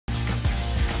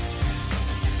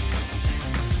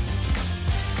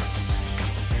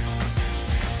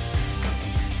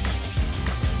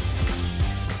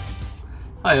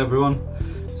Hi everyone.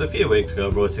 So a few weeks ago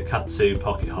I brought a Katsu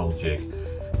pocket hole jig.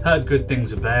 Heard good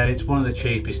things about it. It's one of the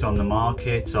cheapest on the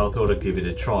market, so I thought I'd give it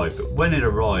a try. But when it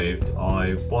arrived,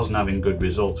 I wasn't having good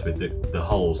results with the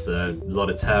holes. There are a lot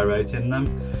of tear out in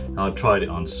them. I'd tried it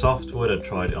on softwood, I'd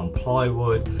tried it on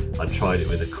plywood, I'd tried it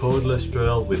with a cordless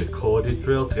drill, with a corded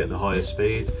drill to get the higher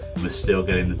speed, and was still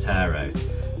getting the tear out.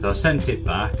 So I sent it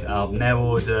back. I've now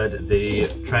ordered the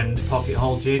Trend pocket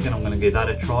hole jig, and I'm going to give that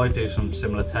a try, do some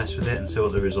similar tests with it and see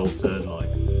what the results are like.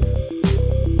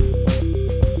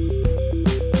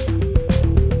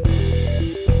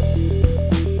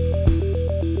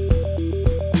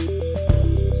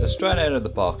 So straight out of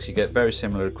the box you get very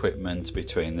similar equipment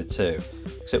between the two,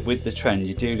 except with the Trend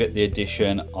you do get the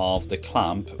addition of the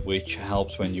clamp, which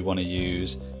helps when you want to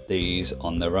use these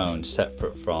on their own,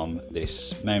 separate from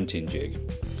this mounting jig.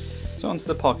 So onto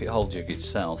the pocket hole jig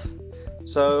itself.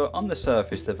 So on the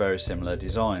surface they're very similar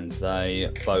designs.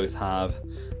 They both have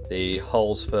the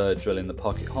holes for drilling the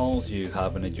pocket holes. You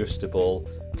have an adjustable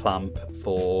clamp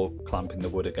for clamping the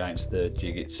wood against the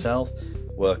jig itself,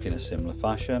 work in a similar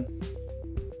fashion.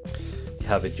 You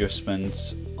have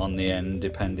adjustments on the end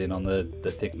depending on the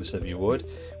thickness of your wood.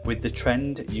 With the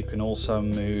Trend you can also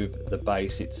move the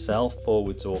base itself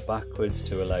forwards or backwards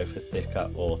to allow for thicker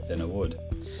or thinner wood.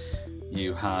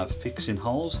 You have fixing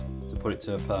holes to put it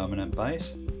to a permanent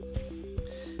base,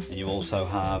 and you also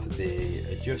have the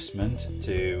adjustment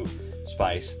to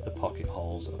space the pocket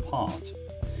holes apart.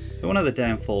 So one of the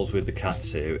downfalls with the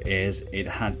Katsu is it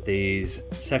had these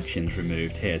sections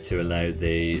removed here to allow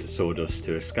the sawdust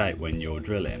to escape when you're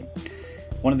drilling.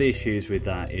 One of the issues with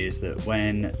that is that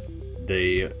when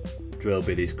the drill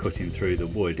bit is cutting through the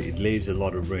wood, it leaves a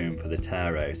lot of room for the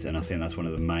tear out, and I think that's one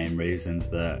of the main reasons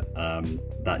that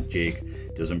that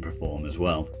jig doesn't perform as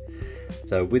well.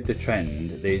 So with the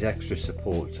Trend, these extra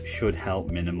supports should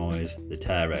help minimise the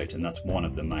tear out, and that's one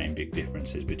of the main big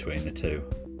differences between the two.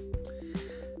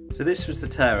 So this was the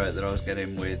tear out that I was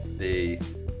getting with the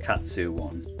Katsu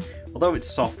one. Although it's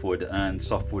softwood and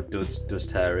softwood does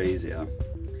tear easier,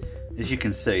 as you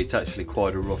can see it's actually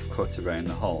quite a rough cut around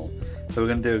the hole. So we're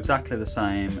going to do exactly the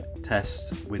same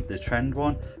test with the Trend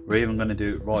one. We're even going to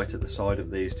do it right at the side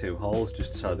of these two holes,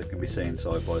 just so they can be seen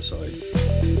side by side.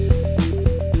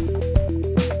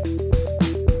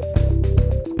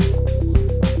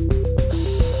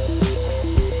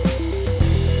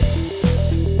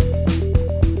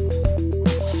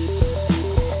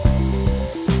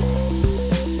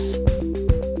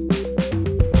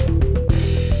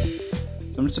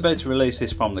 I'm just about to release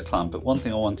this from the clamp, but one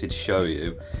thing I wanted to show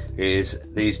you is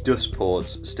these dust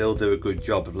ports still do a good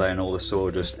job of letting all the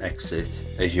sawdust exit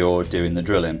as you're doing the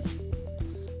drilling.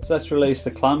 So let's release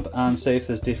the clamp and see if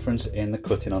there's difference in the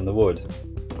cutting on the wood.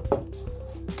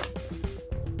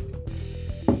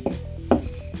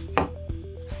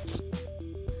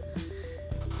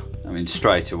 I mean,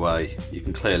 straight away you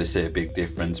can clearly see a big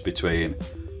difference between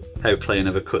how clean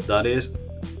of a cut that is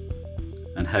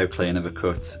and how clean of a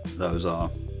cut those are.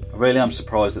 I really am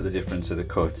surprised at the difference of the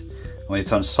cut. When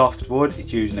it's on softwood,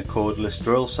 it's using a cordless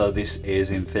drill, so this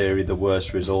is in theory the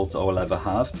worst result I will ever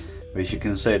have. But as you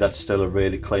can see, that's still a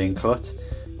really clean cut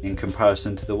in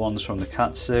comparison to the ones from the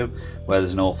Katsu, where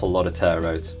there's an awful lot of tear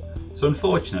out. So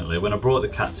unfortunately, when I brought the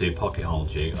Katsu pocket hole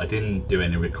jig, I didn't do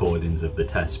any recordings of the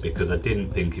test because I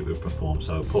didn't think it would perform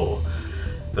so poor.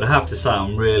 But I have to say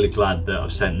I'm really glad that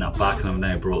I've sent that back and I've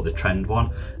now brought the Trend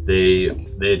one.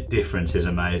 The difference is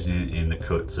amazing in the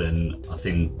cuts, and I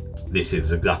think this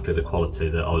is exactly the quality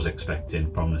that I was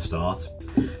expecting from the start.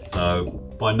 So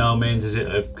by no means is it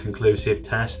a conclusive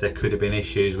test. There could have been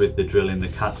issues with the drill in the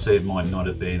Katsu, it might not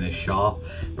have been as sharp,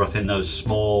 but I think those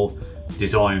small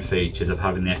design features of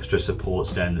having the extra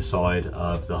supports down the side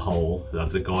of the hole,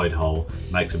 of the guide hole,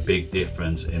 makes a big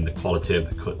difference in the quality of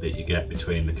the cut that you get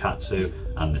between the Katsu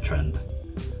and the Trend.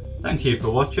 Thank you for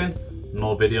watching.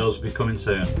 More videos will be coming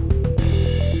soon.